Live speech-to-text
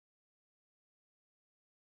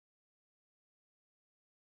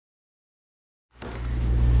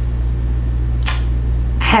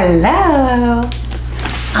Hello!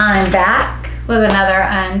 I'm back with another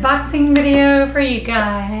unboxing video for you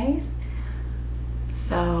guys.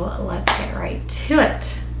 So let's get right to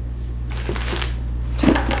it.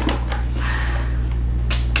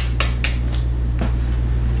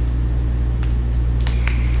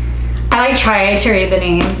 I try to read the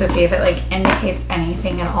names to see if it like indicates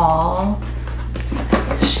anything at all.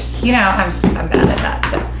 You know, I'm bad at that,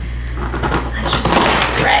 so let's just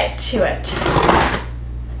get right to it.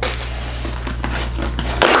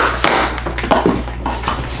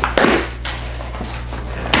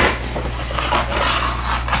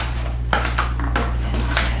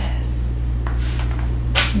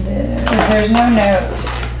 There's no note.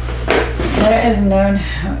 There is no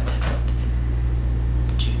note.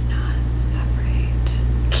 Do not separate.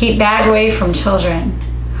 Keep bag away from children.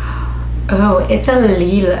 Oh, it's a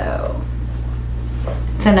Lilo.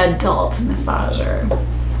 It's an adult massager.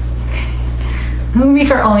 This will be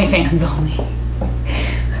for OnlyFans only.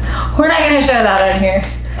 We're not gonna show that on here.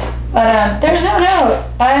 But there's no note.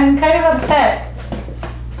 I'm kind of upset.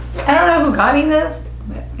 I don't know who got me this,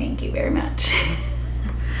 but thank you very much.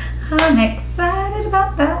 I'm excited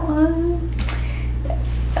about that one.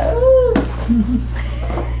 Yes. Oh.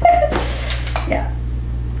 Yeah.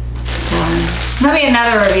 There'll be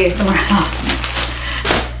another review somewhere else.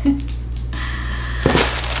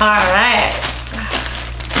 All right.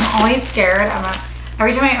 I'm always scared.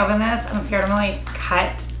 Every time I open this, I'm scared I'm gonna like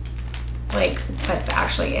cut like what's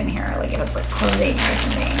actually in here. Like if it's like clothing or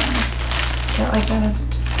something. Get like that.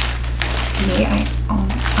 See, oh,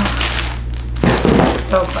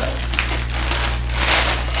 so close.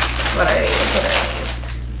 What are these? What are these?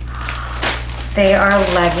 They are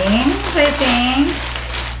leggings, I think.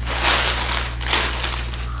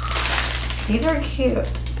 These are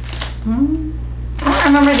cute. I don't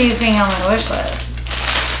remember these being on my wish list.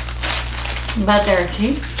 But they're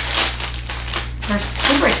cute. They're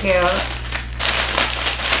super cute.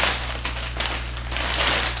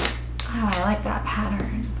 Oh, I like that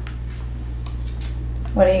pattern.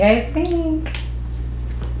 What do you guys think?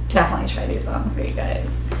 Definitely try these on for you guys.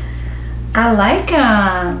 I like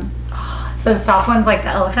them. Oh, so soft ones like the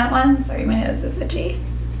elephant ones. Sorry, my nose is itchy.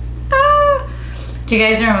 Ah. Do you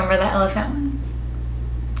guys remember the elephant ones?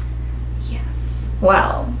 Yes.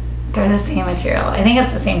 Well, they're the same material. I think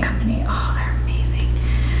it's the same company. Oh, they're amazing.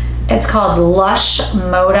 It's called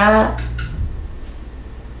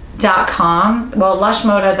lushmoda.com. Well,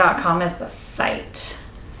 lushmoda.com is the site.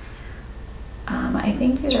 I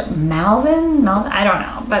think these are Malvin, I don't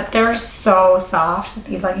know, but they're so soft.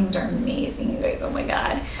 These leggings are amazing, you guys. Oh my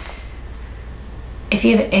God. If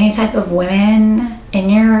you have any type of women in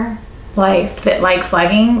your life that likes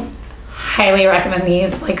leggings, highly recommend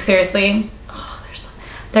these. Like seriously, oh,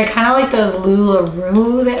 they're kind of like those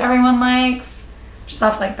LuLaRoe that everyone likes,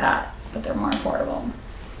 stuff like that, but they're more affordable.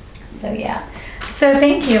 So yeah. So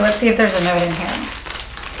thank you. Let's see if there's a note in here.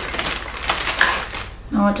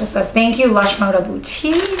 Oh, it just says, thank you, Lush Moda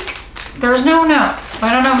Boutique. There's no note, so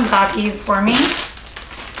I don't know who got these for me.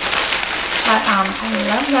 But I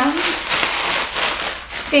love them.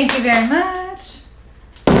 Thank you very much.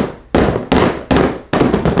 I'm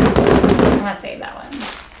gonna save that one. I'm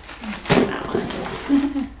gonna save that one.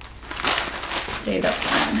 Do this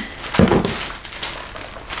one.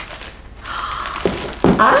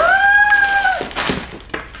 Ah!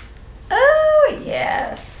 Oh,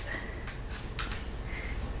 yes.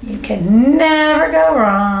 You can never go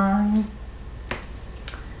wrong.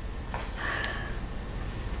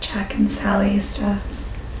 Jack and Sally stuff.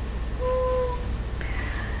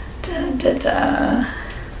 Da, da, da.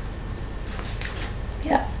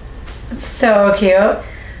 Yeah, it's so cute.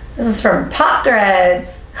 This is from Pop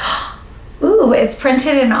Threads. Ooh, it's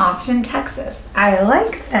printed in Austin, Texas. I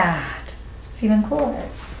like that. It's even cooler.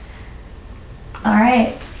 All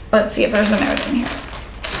right, let's see if there's a note in here.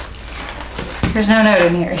 There's no note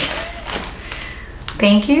in here.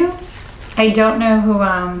 Thank you. I don't know who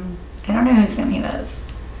sent me this,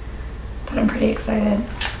 but I'm pretty excited.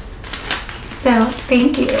 So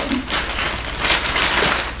thank you.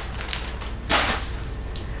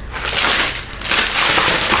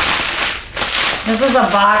 This is a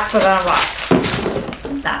box within a box.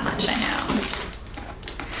 That much I know.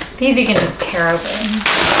 These you can just tear open.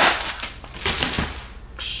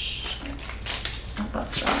 Not that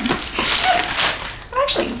strong.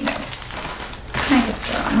 Actually, you know, can I just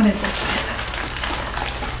throw on? What is this?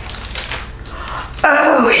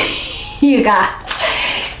 Oh, you got,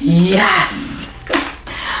 yes.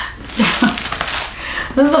 So,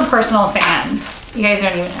 this is a personal fan. You guys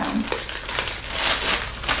don't even know.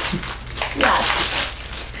 Yes.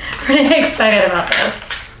 Pretty excited about this.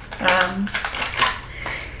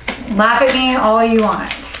 Laugh at me all you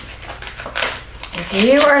want. If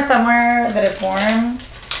you are somewhere that is warm,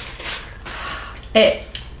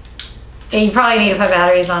 you probably need to put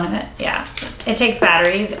batteries on it. Yeah, it takes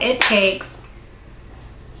batteries. It takes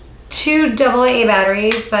 2 AA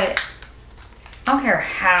batteries, but I don't care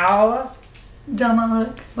how dumb I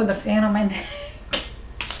look with a fan on my neck.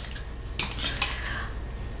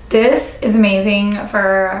 This is amazing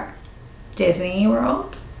for Disney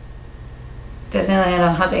World. Disneyland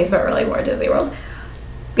on hot days, but really more Disney World.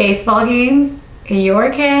 Baseball games. Your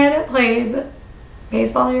kid plays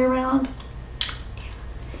baseball year round.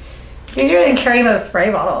 It's easier than carrying those spray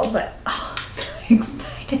bottles, but oh, I'm so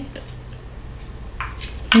excited.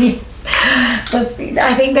 Yes. Let's see.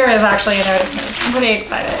 I think there is actually a notice. I'm pretty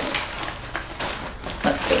excited.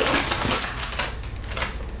 Let's see.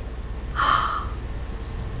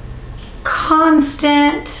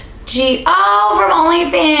 Constant G. Oh, from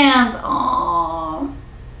OnlyFans. Oh.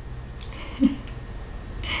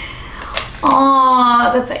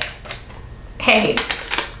 Oh, that's it. Hey,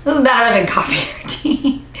 this is better than coffee or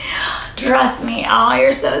tea. Trust me. Oh,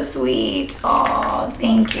 you're so sweet. Oh,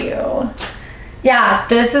 thank you. Yeah,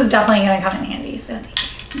 this is definitely going to come in handy. So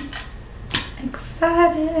thank you.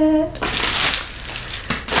 Excited.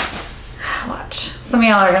 Watch. Some of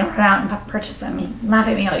y'all are going to run out and purchase them. Laugh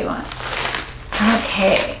at me all you want.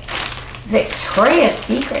 Okay. Victoria's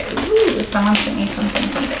Secret. Ooh, someone sent me something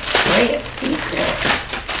from Victoria's Secret.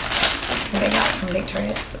 That's what I got from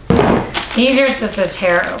Victoria's Secret. These are supposed to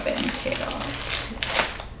tear open too.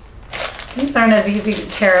 These aren't as easy to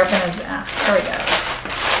tear open as that. There we go.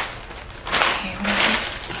 Okay, what is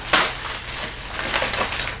this?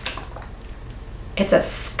 It's a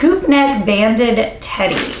scoop neck banded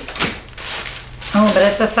teddy. Oh, but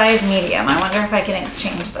it's a size medium. I wonder if I can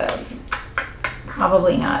exchange those.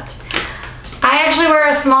 Probably not. I actually wear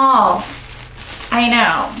a small. I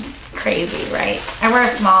know. Crazy, right? I wear a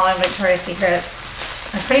small in Victoria's Secret.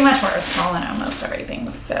 I pretty much wear a small in almost everything.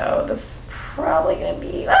 So this is probably going to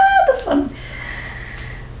be this one.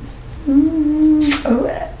 Oh,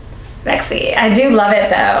 it's sexy. I do love it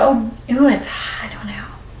though. Ooh, it's, I don't know.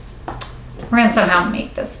 We're going to somehow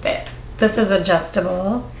make this fit. This is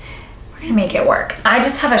adjustable. We're going to make it work. I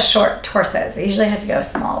just have a short torso, so I usually have to go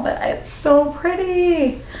small, but it's so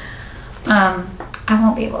pretty. I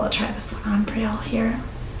won't be able to try this one on for y'all here.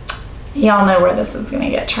 Y'all know where this is going to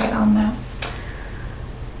get tried on though.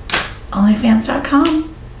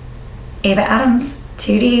 Onlyfans.com. Ava Addams,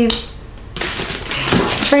 2 Ds.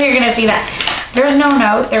 That's where you're going to see that. There's no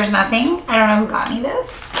note. There's nothing. I don't know who got me this.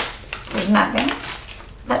 There's nothing.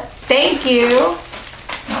 But thank you.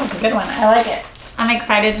 That was a good one. I like it. I'm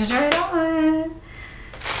excited to try it on.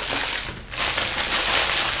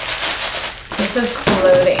 This is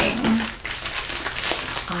clothing.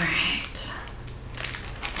 All right.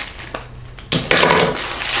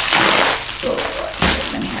 Oh, what's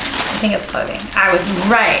this in here? I think it's clothing. I was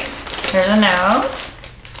right. Here's a note.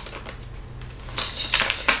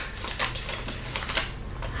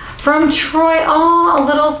 From Troy. Oh, a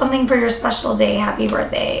little something for your special day. Happy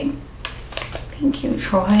birthday. Thank you,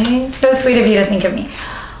 Troy. So sweet of you to think of me.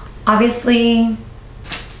 Obviously,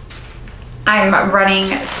 I'm running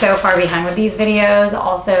so far behind with these videos.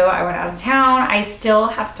 Also, I went out of town. I still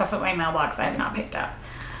have stuff at my mailbox I have not picked up.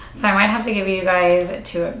 So I might have to give you guys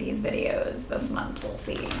 2 of these videos this month. We'll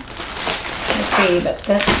see. We'll see, but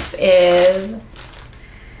this is,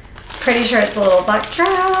 pretty sure it's a little black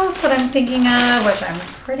dress that I'm thinking of, which I'm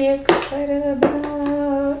pretty excited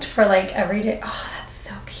about for like every day. Oh, that's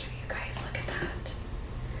so cute, you guys. Look at that.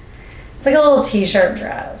 It's like a little t-shirt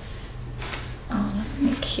dress. Oh, that's gonna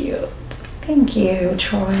be cute. Thank you,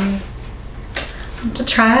 Troy. I have to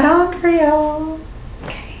try it on for y'all.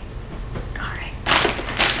 Okay. All right.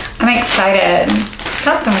 I'm excited.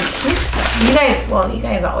 Got some cute stuff. You guys, well, you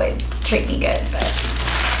guys always treat me good, but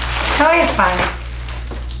it's always fun.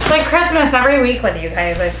 It's like Christmas every week with you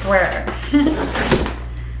guys, I swear.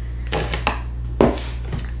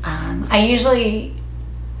 I usually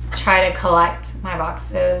try to collect my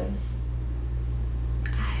boxes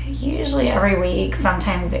usually every week.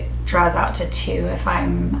 Sometimes it draws out to 2 if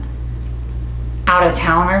I'm out of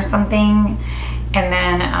town or something. And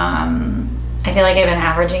then I feel like I've been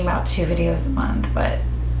averaging about 2 videos a month, but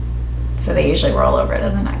so they usually roll over to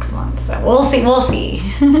the next month. So we'll see, we'll see.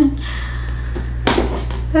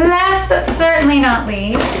 Last but certainly not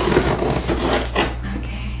least.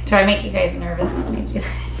 Okay, do I make you guys nervous when I do that?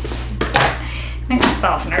 I make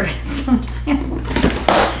myself nervous sometimes.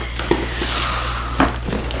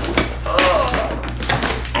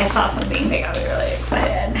 I saw something big, I was really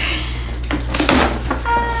excited.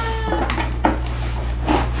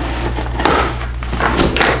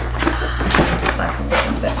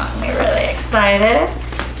 excited.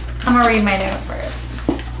 I'm gonna read my note first.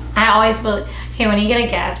 I always believe, okay, when you get a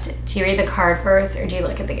gift, do you read the card first or do you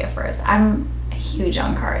look at the gift first? I'm huge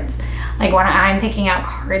on cards. Like when I'm picking out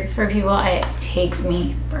cards for people, it takes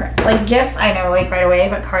me for, like gifts, I know like right away,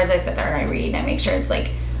 but cards I sit there and I read and I make sure it's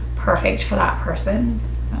like perfect for that person.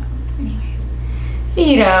 Anyways,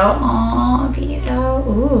 Vito, aw, Vito,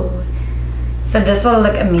 ooh. So this will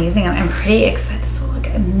look amazing. I'm pretty excited. This will look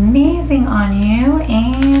amazing on you.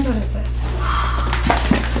 And what is this?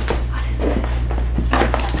 What is this?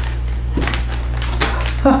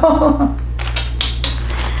 Ooh.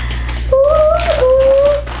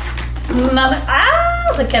 This is another,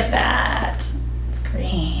 look at that. It's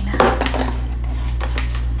green.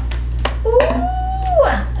 Ooh,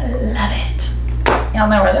 I love it. Y'all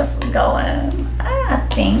know where this is going.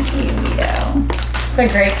 Thank you, Vito. It's a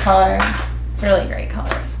great color. It's a really great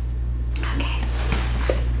color. Okay.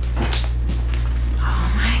 Oh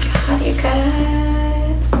my God, you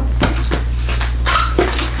guys.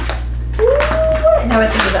 Ooh, I know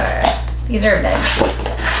what these are. These are bed sheets.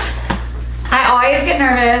 I always get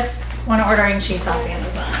nervous when ordering sheets off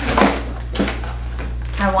Amazon.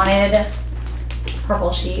 I wanted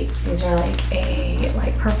purple sheets. These are like a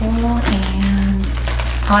light purple, and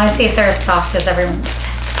I want to see if they're as soft as everyone says they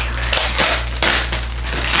are.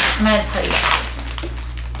 I'm going to tell you.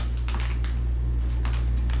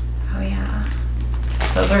 Oh yeah,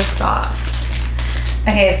 those are soft.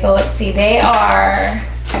 Okay, so let's see. They are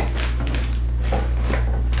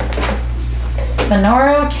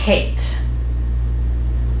Sonoro Kate.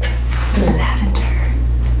 Lavender.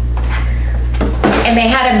 And they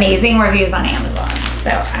had amazing reviews on Amazon.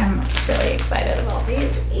 So I'm really excited about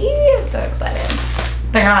these. Eee, I'm so excited.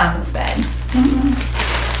 They're going on this bed.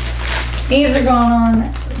 These are going on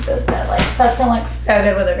this bed. Like, that's gonna look so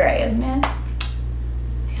good with a gray, isn't it?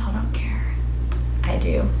 Y'all don't care. I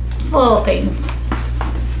do. It's the little things.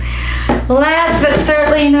 Last but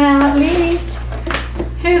certainly not least,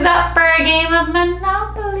 who's up for a game of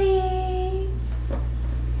Monopoly?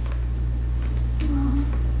 Oh,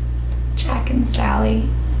 Jack and Sally.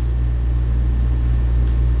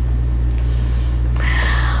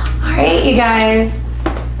 All right, you guys.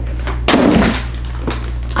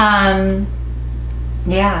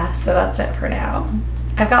 Yeah, so that's it for now.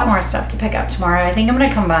 I've got more stuff to pick up tomorrow. I think I'm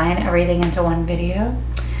gonna combine everything into one video.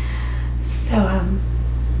 So,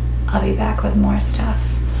 I'll be back with more stuff.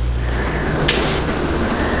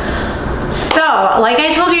 So, like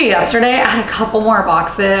I told you yesterday, I had a couple more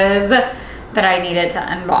boxes that I needed to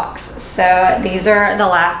unbox. So these are the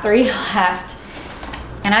last 3 left.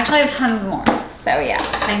 And actually I have tons more. So yeah,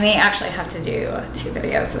 I may actually have to do 2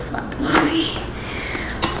 videos this month. We'll see.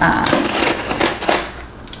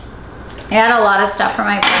 I had a lot of stuff for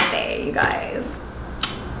my birthday, you guys.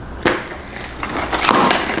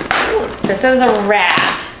 Ooh, this is a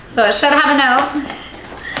rat. So it should have a note.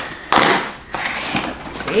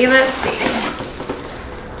 Let's see.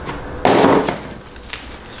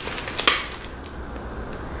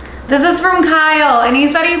 This is from Kyle, and he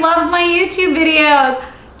said he loves my YouTube videos.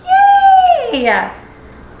 Yay!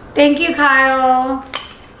 Thank you, Kyle.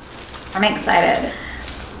 I'm excited.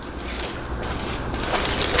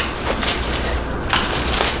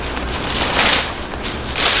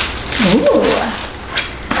 Ooh,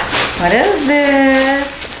 what is this?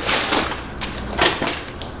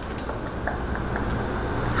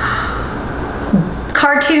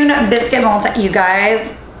 Cartoon biscuit mold, you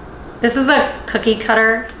guys. This is a cookie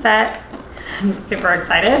cutter set. I'm super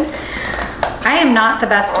excited. I am not the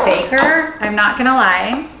best baker, I'm not gonna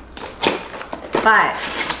lie, but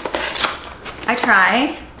I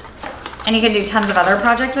try. And you can do tons of other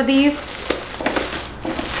projects with these.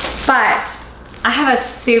 But I have a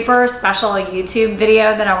super special YouTube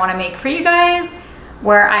video that I want to make for you guys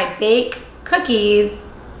where I bake cookies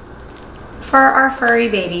for our furry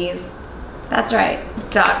babies. That's right,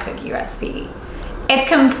 dog cookie recipe. It's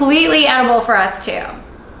completely edible for us too,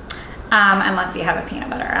 unless you have a peanut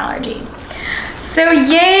butter allergy. So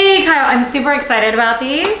yay, Kyle, I'm super excited about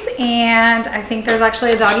these, and I think there's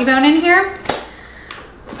actually a doggy bone in here.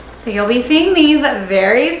 So you'll be seeing these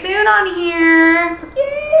very soon on here.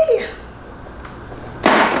 Yay!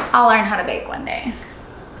 I'll learn how to bake one day.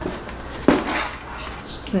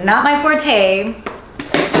 It's just not my forte.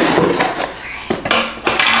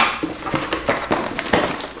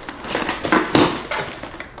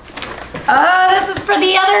 Oh, this is for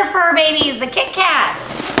the other fur babies, the Kit Kats.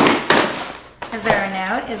 Is there a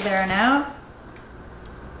note? Is there a note?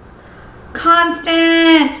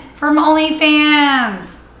 Constant from OnlyFans.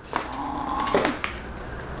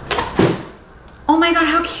 Oh my God,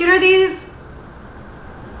 how cute are these?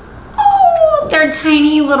 Oh, they're another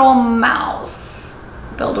tiny little mouse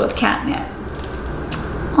filled with catnip.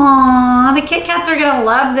 Aww, the Kit Kats are gonna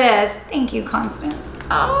love this. Thank you, Constance.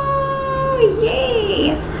 Oh,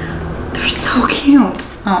 yay. They're so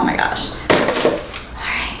cute. Oh my gosh.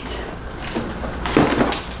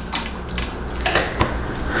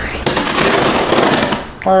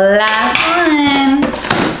 All right. Last one.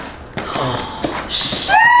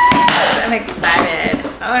 Shoes! I'm excited.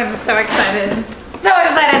 Oh, I'm so excited. So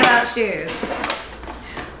excited about shoes.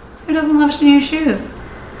 Who doesn't love new shoes?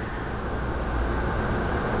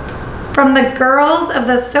 From the girls of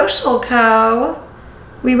the Social Co.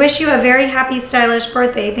 We wish you a very happy, stylish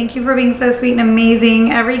birthday. Thank you for being so sweet and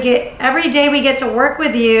amazing. Every day we get to work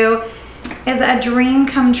with you is a dream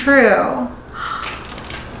come true.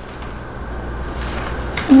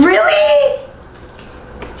 Really?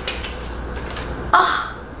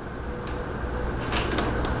 Oh,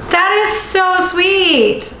 that is so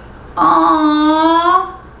sweet.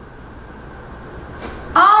 Aww.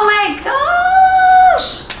 Oh my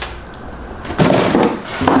gosh.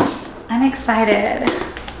 I'm excited.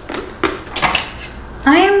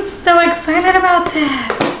 I am so excited about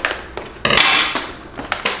this.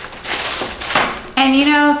 And you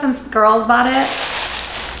know, since the girls bought it,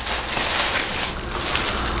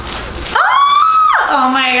 oh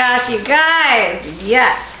my gosh, you guys,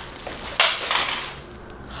 yes.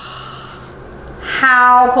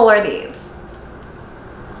 How cool are these?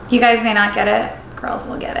 You guys may not get it, girls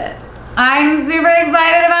will get it. I'm super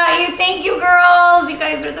excited about you. Thank you, girls. You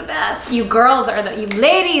guys are the best. You girls are you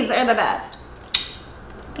ladies are the best.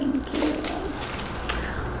 Thank you.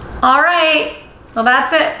 All right, well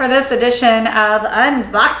that's it for this edition of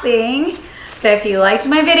unboxing. So if you liked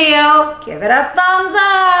my video, give it a thumbs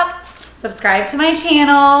up. Subscribe to my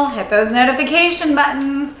channel, hit those notification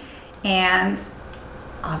buttons, and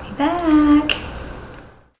I'll be back.